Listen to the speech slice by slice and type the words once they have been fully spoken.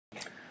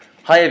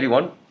Hi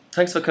everyone,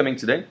 thanks for coming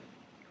today.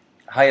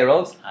 Hi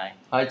Harold. Hi.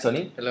 Hi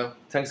Tony. Hello.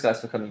 Thanks guys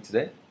for coming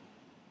today.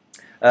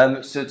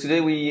 So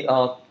today we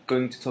are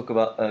going to talk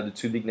about the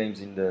two big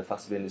names in the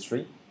fast food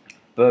industry,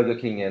 Burger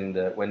King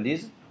and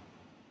Wendy's.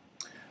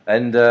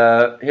 And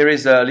here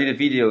is a little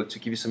video to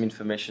give you some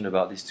information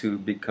about these two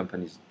big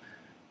companies.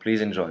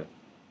 Please enjoy.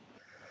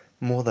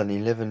 More than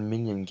 11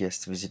 million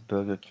guests visit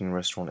Burger King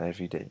restaurant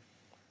every day.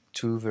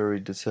 Two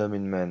very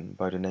determined men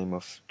by the name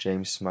of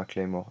James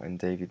McLemore and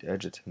David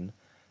Edgerton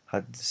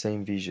had the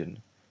same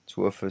vision,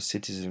 to offer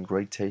citizens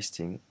great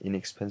tasting,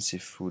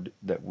 inexpensive food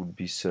that would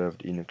be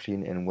served in a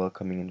clean and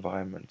welcoming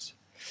environment.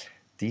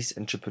 These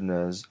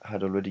entrepreneurs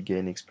had already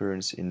gained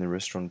experience in the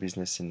restaurant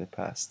business in the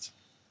past.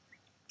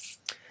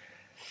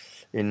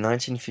 In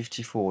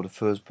 1954, the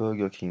first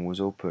Burger King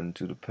was opened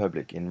to the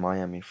public in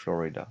Miami,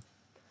 Florida.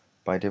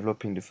 By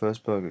developing the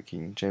first Burger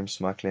King, James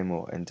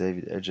McLemore and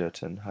David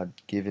Edgerton had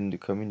given the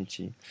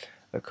community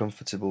a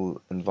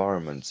comfortable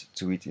environment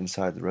to eat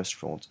inside the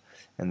restaurant,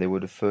 and they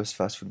were the first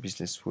fast food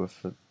business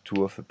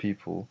to offer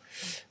people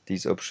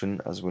these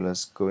options as well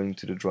as going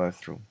to the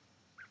drive-thru.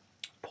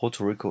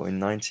 Puerto Rico in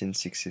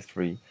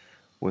 1963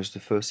 was the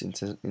first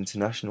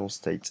international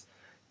state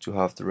to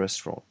have the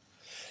restaurant.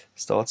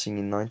 Starting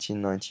in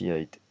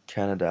 1998,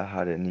 Canada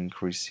had an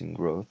increase in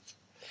growth,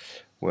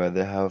 where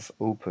they have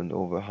opened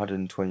over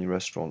 120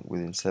 restaurants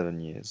within 7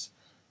 years.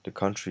 The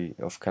country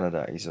of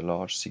Canada is a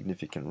large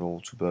significant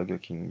role to Burger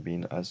King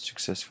being as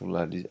successful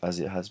as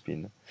it has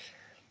been.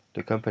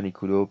 The company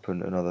could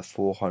open another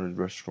 400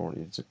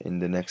 restaurants in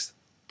the next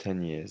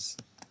 10 years.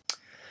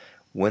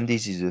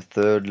 Wendy's is the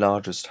third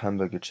largest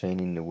hamburger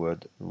chain in the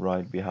world,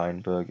 right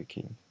behind Burger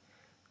King.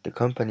 The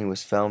company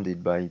was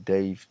founded by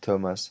Dave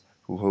Thomas,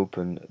 who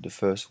opened the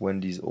first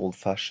Wendy's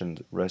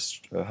old-fashioned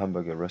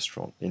hamburger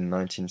restaurant in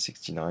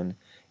 1969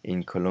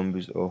 in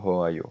Columbus,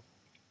 Ohio.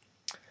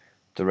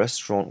 The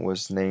restaurant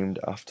was named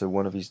after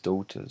one of his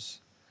daughters.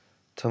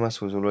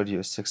 Thomas was already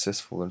a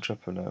successful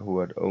entrepreneur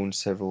who had owned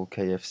several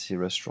KFC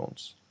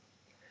restaurants.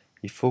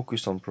 He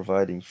focused on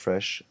providing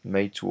fresh,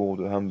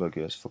 made-to-order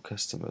hamburgers for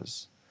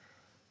customers.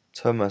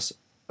 Thomas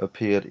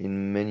appeared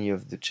in many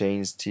of the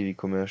chain's TV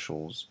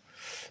commercials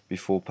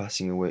before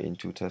passing away in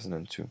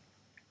 2002.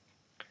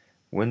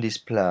 Wendy's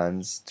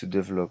plans to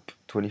develop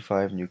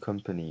 25 new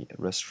company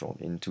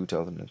restaurants in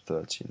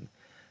 2013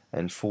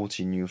 and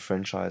 40 new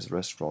franchise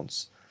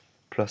restaurants,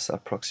 plus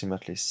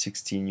approximately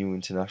 60 new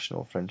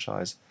international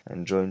franchise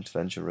and joint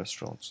venture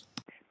restaurants.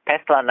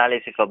 Pestle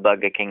analysis of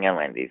Burger King and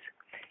Wendy's.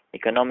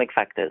 Economic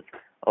factors.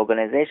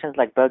 Organizations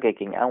like Burger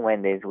King and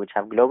Wendy's, which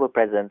have global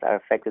presence, are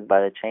affected by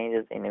the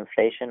changes in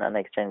inflation and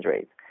exchange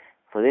rates.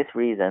 For this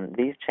reason,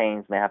 these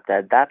chains may have to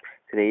adapt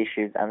to the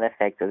issues and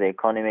effects of the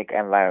economic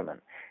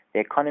environment. The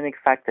economic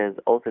factors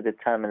also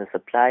determine the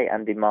supply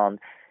and demand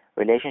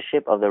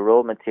relationship of the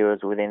raw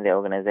materials within the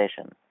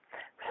organization.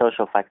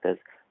 Social factors.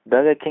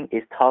 Burger King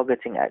is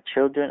targeting at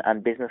children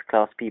and business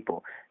class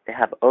people. They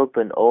have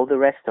opened all the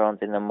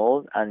restaurants in the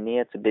malls and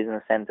near to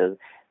business centers.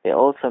 They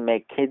also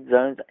make kid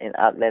zones in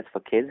outlets for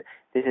kids.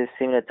 This is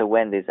similar to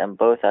Wendy's, and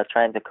both are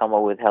trying to come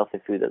up with healthy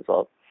food as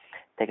well.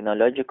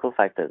 Technological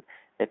factors.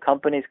 The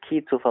company's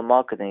key tool for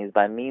marketing is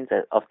by means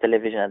of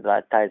television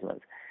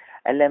advertisements.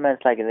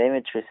 Elements like the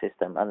inventory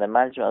system and the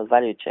management of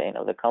value chain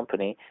of the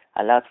company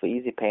allows for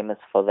easy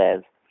payments for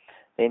theirs.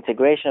 The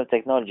integration of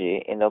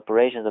technology in the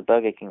operations of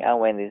Burger King and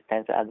Wendy's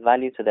tends to add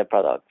value to their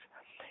products.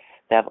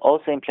 They have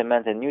also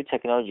implemented new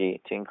technology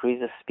to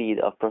increase the speed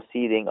of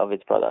proceeding of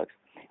its products.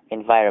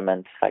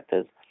 Environment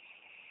factors.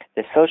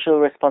 The social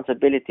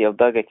responsibility of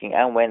Burger King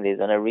and Wendy's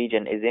on a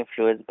region is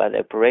influenced by the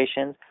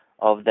operations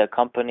of the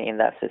company in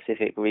that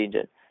specific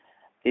region.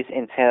 This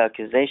entails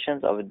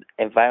accusations of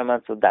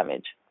environmental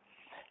damage.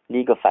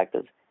 Legal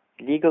factors.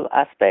 Legal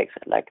aspects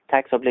like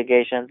tax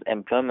obligations,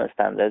 employment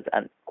standards,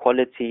 and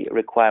quality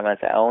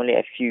requirements are only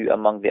a few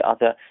among the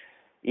other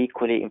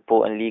equally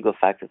important legal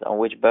factors on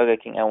which Burger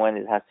King and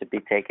Wendy's has to be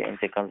taken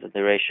into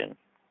consideration.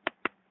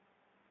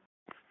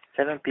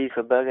 7 P's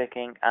for Burger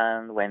King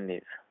and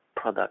Wendy's.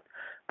 Product.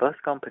 Both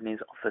companies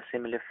offer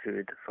similar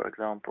food, for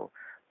example,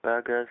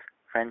 burgers,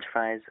 french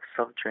fries,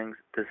 soft drinks,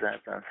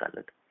 desserts, and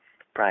salad.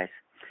 Price.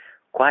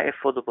 Quite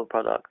affordable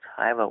product.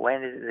 However,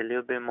 Wendy's is a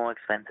little bit more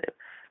expensive.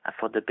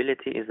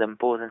 Affordability is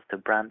important to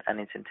brand and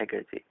its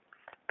integrity.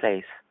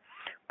 Place.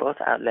 Both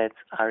outlets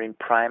are in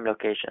prime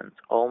locations,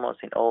 almost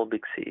in all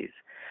big cities,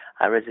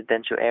 are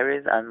residential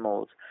areas and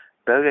malls.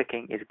 Burger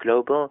King is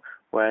global,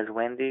 whereas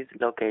Wendy's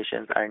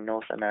locations are in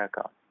North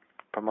America.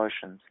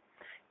 Promotions.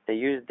 They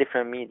use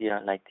different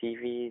media like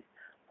TVs,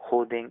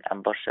 hoarding,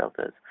 and bus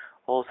shelters.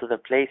 Also, the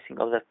placing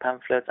of the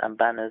pamphlets and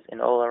banners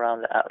in all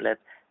around the outlet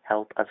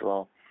help as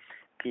well.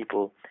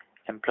 People.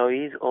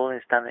 Employees all in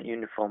standard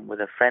uniform with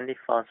a friendly,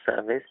 fast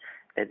service.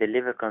 They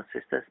deliver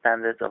consistent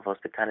standards of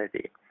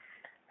hospitality.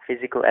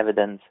 Physical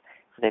evidence.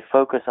 They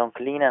focus on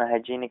clean and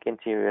hygienic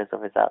interiors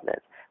of its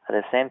outlets. At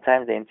the same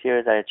time, the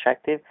interiors are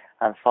attractive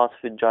and fast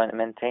food joint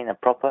maintain a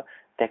proper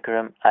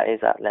decorum at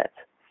its outlets.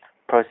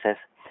 Process.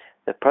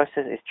 The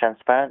process is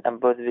transparent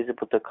and both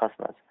visible to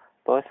customers.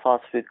 Both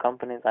fast food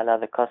companies allow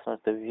the customers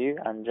to view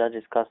and judge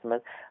its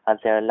customers as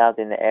they are allowed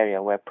in the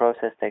area where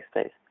process takes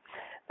place.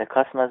 The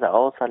customers are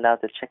also allowed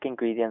to check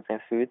ingredients in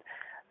food.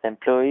 The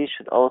employees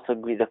should also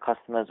greet the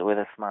customers with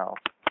a smile.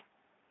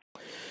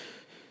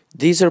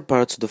 These are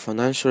parts of the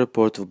financial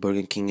report of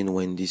Burger King and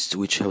Wendy's,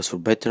 which helps for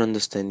better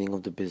understanding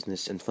of the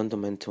business and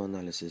fundamental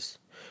analysis,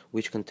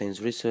 which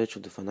contains research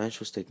of the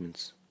financial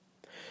statements.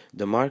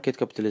 The market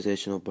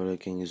capitalization of Burger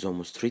King is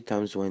almost 3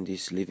 times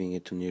Wendy's, leaving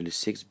it to nearly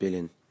 $6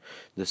 billion.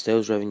 The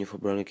sales revenue for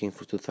Burger King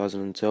for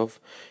 2012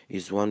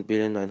 is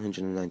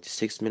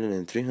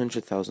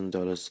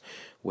 $1,996,300,000,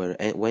 where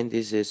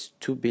Wendy's is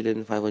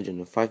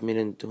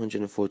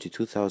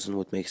 $2,505,242,000,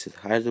 what makes it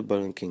higher than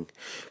Burger King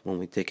when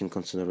we take in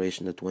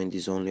consideration that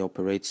Wendy's only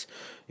operates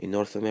in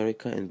North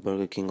America and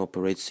Burger King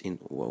operates in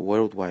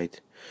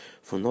worldwide.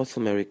 For North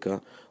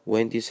America,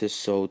 Wendy's has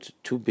sold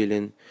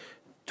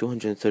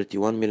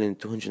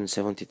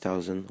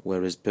 $2,231,270,000,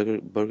 whereas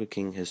Burger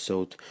King has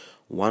sold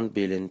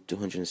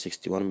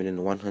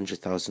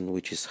 $1,261,100,000,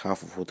 which is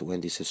half of what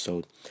Wendy's has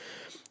sold.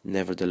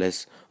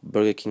 Nevertheless,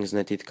 Burger King's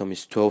net income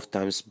is 12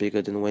 times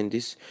bigger than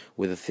Wendy's,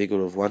 with a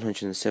figure of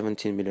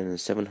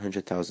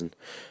 $117,700,000.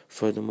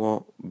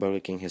 Furthermore,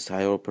 Burger King has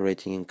higher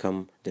operating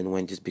income than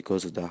Wendy's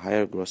because of the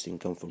higher gross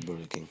income for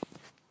Burger King.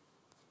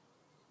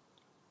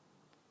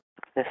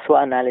 The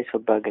SWOT analysis for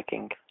Burger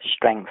King.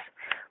 Strengths.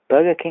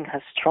 Burger King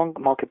has strong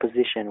market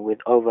position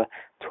with over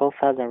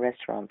 12,000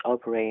 restaurants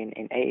operating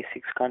in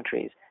 86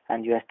 countries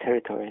and U.S.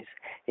 territories.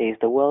 It is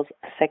the world's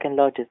second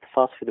largest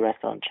fast food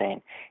restaurant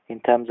chain in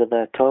terms of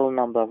the total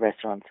number of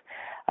restaurants.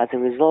 As a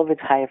result of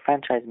its higher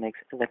franchise mix,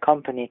 the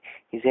company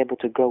is able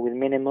to grow with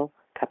minimal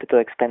capital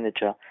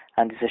expenditure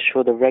and is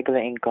assured of regular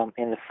income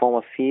in the form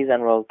of fees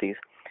and royalties.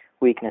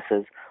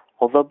 Weaknesses.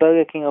 Although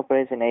Burger King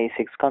operates in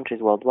 86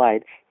 countries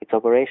worldwide, its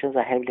operations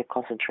are heavily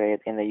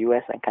concentrated in the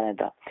US and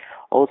Canada.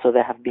 Also,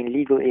 there have been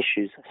legal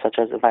issues, such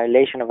as a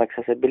violation of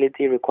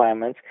accessibility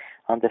requirements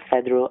under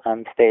federal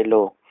and state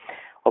law.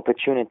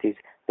 Opportunities.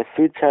 The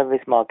food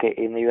service market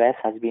in the US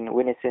has been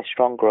witnessing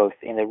strong growth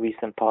in the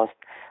recent past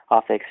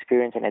after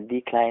experiencing a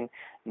decline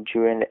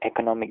during the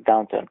economic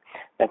downturn.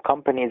 The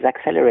company is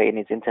accelerating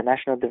its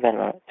international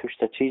development through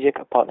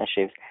strategic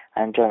partnerships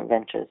and joint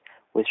ventures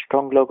with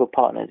strong local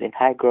partners in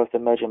high-growth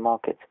emerging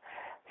markets.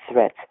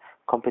 Threats.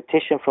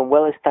 Competition from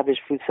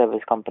well-established food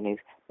service companies.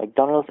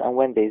 McDonald's and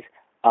Wendy's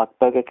are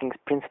Burger King's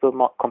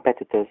principal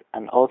competitors,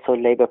 and also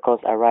labor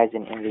costs are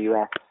rising in the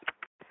U.S.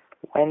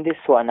 Wendy's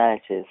SWOT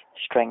analysis.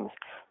 Strengths.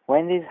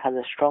 Wendy's has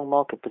a strong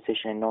market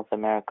position in North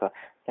America.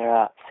 There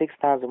are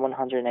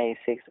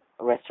 6,186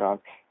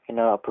 restaurants in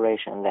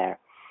operation there.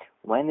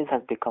 Wendy's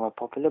has become a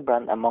popular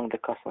brand among the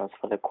customers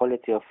for the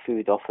quality of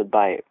food offered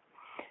by it.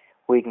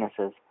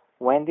 Weaknesses.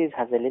 Wendy's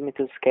has a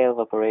limited scale of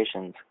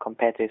operations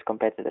compared to its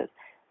competitors.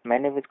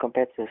 Many of its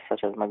competitors,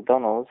 such as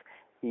McDonald's,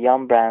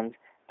 Yum! Brands,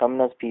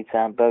 Domino's Pizza,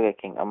 and Burger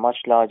King, are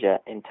much larger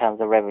in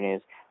terms of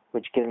revenues,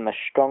 which gives them a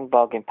strong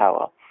bargaining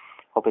power.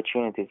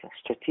 Opportunities.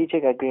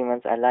 Strategic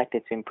agreements are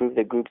likely to improve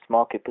the group's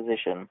market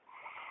position.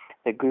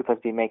 The group has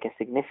been making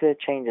significant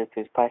changes to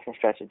its pricing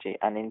strategy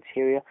and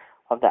interior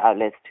of the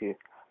outlets too.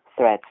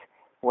 Threats.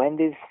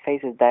 Wendy's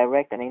faces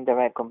direct and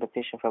indirect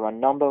competition from a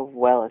number of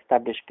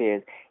well-established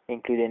peers,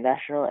 including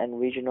national and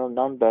regional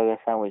non-burger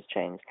sandwich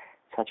chains,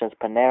 such as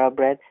Panera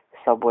Bread,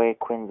 Subway,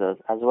 Quinzas,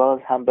 as well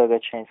as hamburger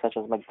chains such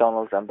as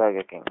McDonald's and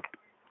Burger King.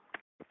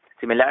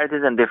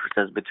 Similarities and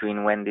differences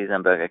between Wendy's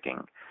and Burger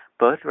King.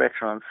 Both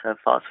restaurants have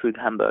fast food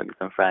hamburgers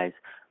and fries,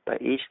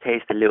 but each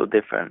tastes a little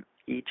different.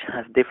 Each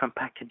has different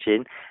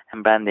packaging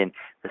and branding.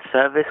 The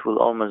service will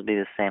almost be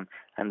the same,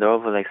 and the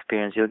overall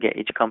experience you'll get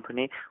each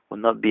company will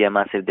not be a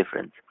massive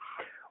difference.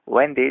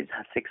 Wendy's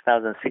has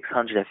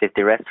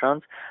 6,650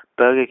 restaurants.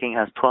 Burger King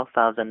has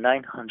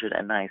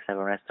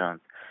 12,997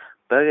 restaurants.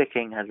 Burger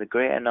King has a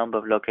greater number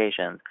of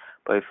locations,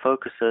 but it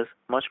focuses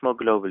much more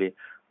globally,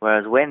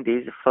 whereas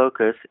Wendy's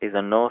focus is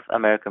on North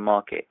American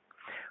market.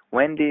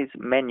 Wendy's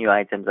menu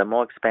items are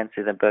more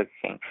expensive than Burger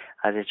King,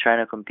 as it's trying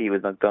to compete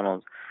with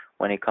McDonald's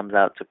when it comes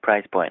out to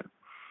price point.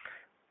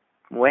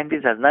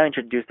 Wendy's has now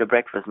introduced the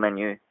breakfast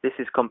menu. This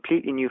is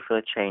completely new for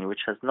the chain,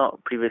 which has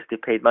not previously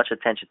paid much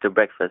attention to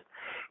breakfast,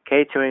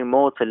 catering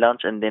more to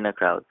lunch and dinner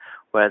crowd,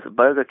 whereas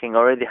Burger King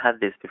already had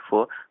this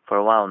before for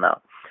a while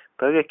now.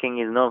 Burger King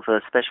is known for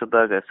the special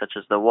burgers such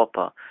as the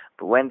Whopper,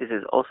 but Wendy's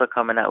is also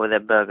coming out with their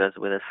burgers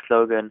with a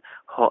slogan,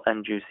 hot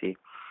and juicy.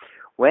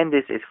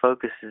 Wendy's is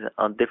focusing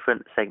on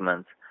different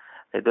segments.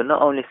 They do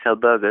not only sell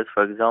burgers.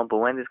 For example,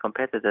 Wendy's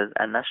competitors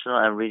are national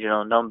and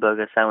regional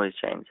non-burger sandwich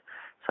chains,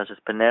 such as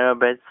Panera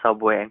Bread,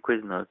 Subway, and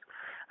Quiznos.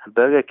 And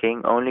Burger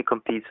King only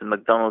competes with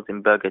McDonald's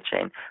in burger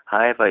chain.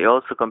 However, it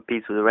also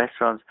competes with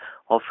restaurants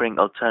offering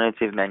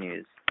alternative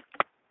menus.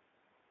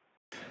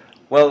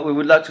 Well, we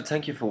would like to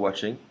thank you for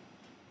watching.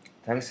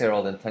 Thanks,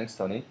 Harold, and thanks,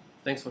 Tony.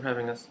 Thanks for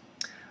having us.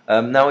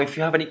 Now, if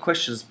you have any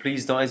questions,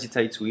 please don't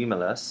hesitate to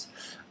email us.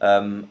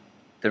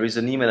 There is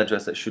an email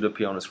address that should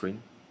appear on the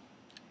screen.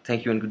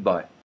 Thank you and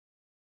goodbye.